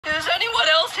Is anyone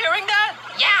else hearing that?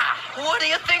 Yeah. What do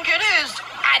you think it is?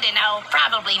 I don't know.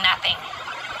 Probably nothing.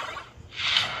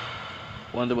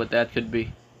 Wonder what that could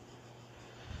be.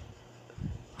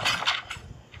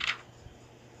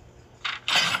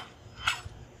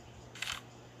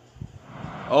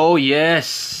 Oh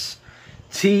yes,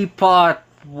 TPOT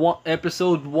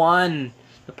episode 1,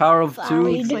 the power of 2. 5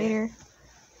 weeks later.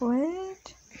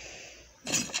 What?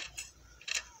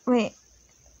 Wait.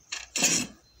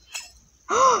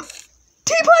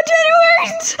 TPOT January!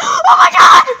 Oh my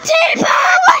god! TPOT!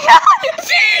 Oh my god!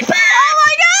 TPOT! Oh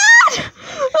my god!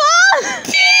 Oh!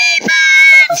 TPOT!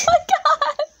 Oh my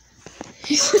god!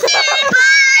 TPOT!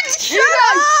 Shut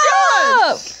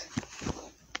up!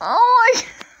 Oh my god!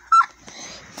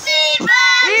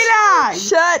 Ina!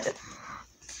 Shut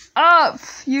up!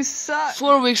 You suck.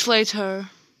 4 weeks later.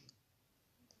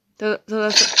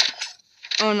 That's.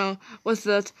 Oh no! What's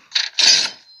that?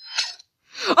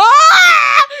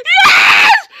 Ah!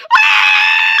 Yes!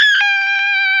 Ah!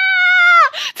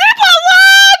 TPOT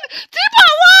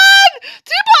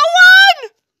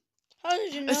 1! How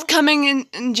did you know? It's coming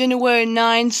in January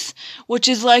 9th, which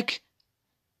is like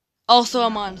also a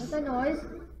month. What's that noise?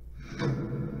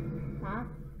 Huh?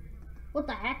 What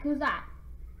the heck? Who's that?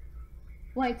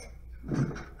 Wait. They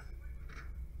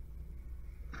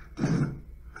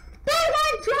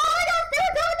weren't trolling us! They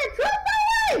were telling the truth! No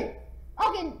way!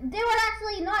 Okay, they were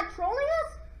actually not trolling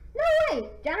us? No way!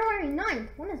 January 9th.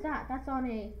 When is that? That's on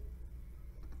a...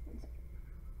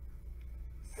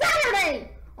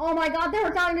 Saturday! Oh my god, they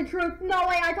were telling the truth. No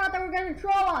way, I thought they were going to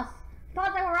troll us. I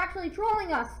thought they were actually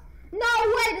trolling us. No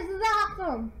way, this is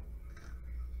awesome!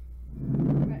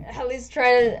 At least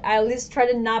try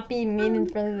to not be mean in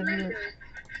front of the viewers.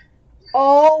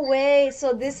 Oh wait,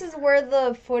 so this is where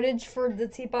the footage for the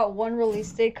TPOT 1 release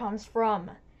date comes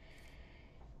from.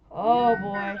 Oh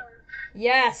boy.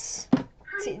 Yes.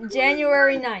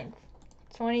 January 9th,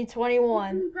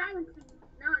 2021.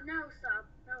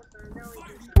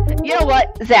 You know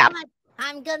what, Zap?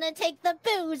 I'm gonna take the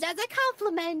booze as a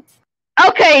compliment.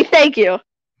 Okay, thank you.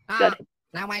 Good.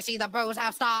 Now I see the booze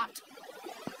have stopped.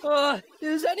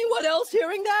 Is anyone else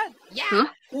hearing that? Yeah.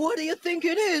 What do you think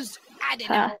it is? I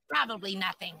don't know. Probably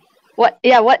nothing. What?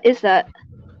 Yeah, what is that?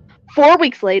 4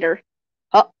 weeks later.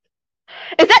 Oh.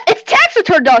 It's tax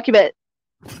return document!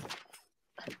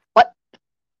 What?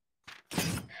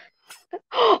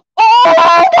 Oh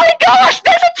my gosh!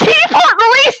 There's a TPOT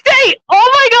release date! Oh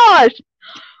my gosh!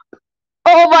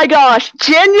 Oh my gosh!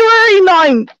 January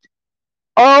 9th!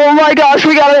 Oh my gosh,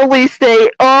 we got a release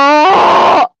date!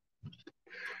 Oh!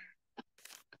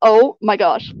 Oh my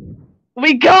gosh.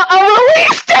 We got a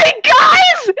release date,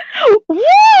 guys!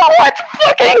 Whoa, let's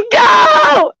fucking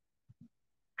go!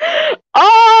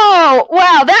 Oh,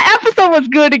 wow, that episode was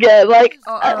good again. Like,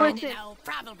 I don't know.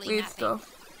 Probably Weird nothing.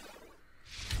 stuff.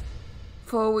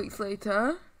 4 weeks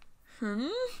later.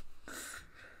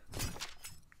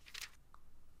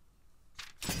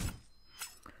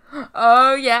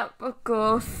 Oh, yeah, of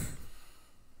course.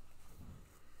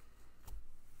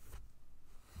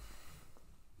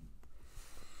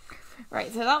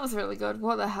 Right, so that was really good.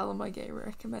 What the hell am I getting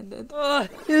recommended?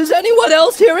 Is anyone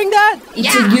else hearing that?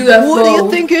 It's a UFO. What do you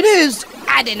think it is?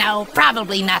 I don't know.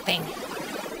 Probably nothing.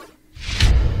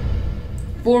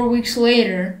 4 weeks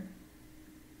later.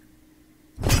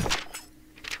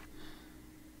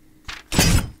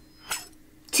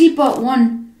 TPOT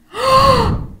 1.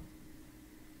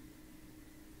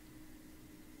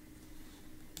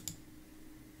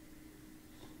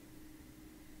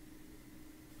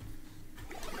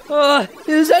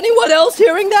 Is anyone else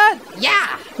hearing that?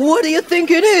 Yeah. What do you think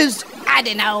it is? I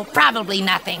don't know. Probably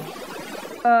nothing.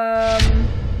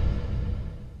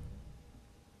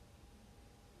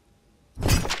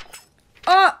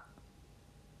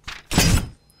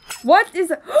 What is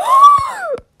it?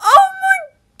 Oh my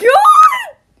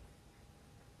god!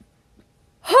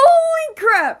 Holy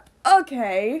crap!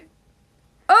 Okay.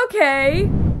 Okay.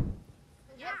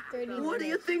 What do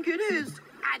you think it is?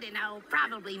 I don't know.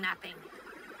 Probably nothing.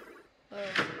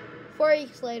 4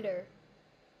 weeks later.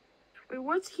 Wait,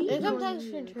 what's he Income doing tax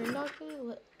here? return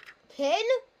document. Pin?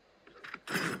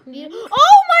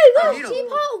 Oh my gosh!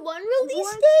 TPOT 1 release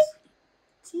What? date?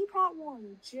 TPOT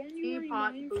 1, January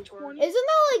 9th, 20... Isn't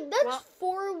that like, that's Well-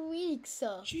 4 weeks? I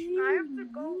have to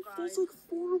go, guys. That's like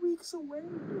 4 weeks away.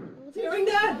 Hearing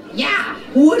that? Yeah.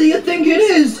 What do you think it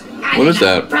is? I What don't is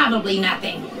know. that? Probably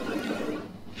nothing.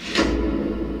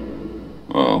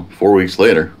 Oh, 4 weeks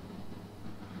later.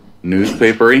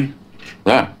 Newspapery?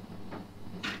 Ah.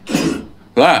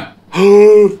 Ah.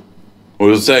 What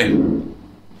does it say?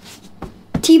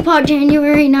 TPOT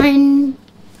January 9.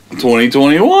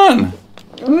 2021.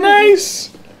 Nice.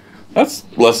 That's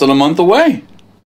less than a month away.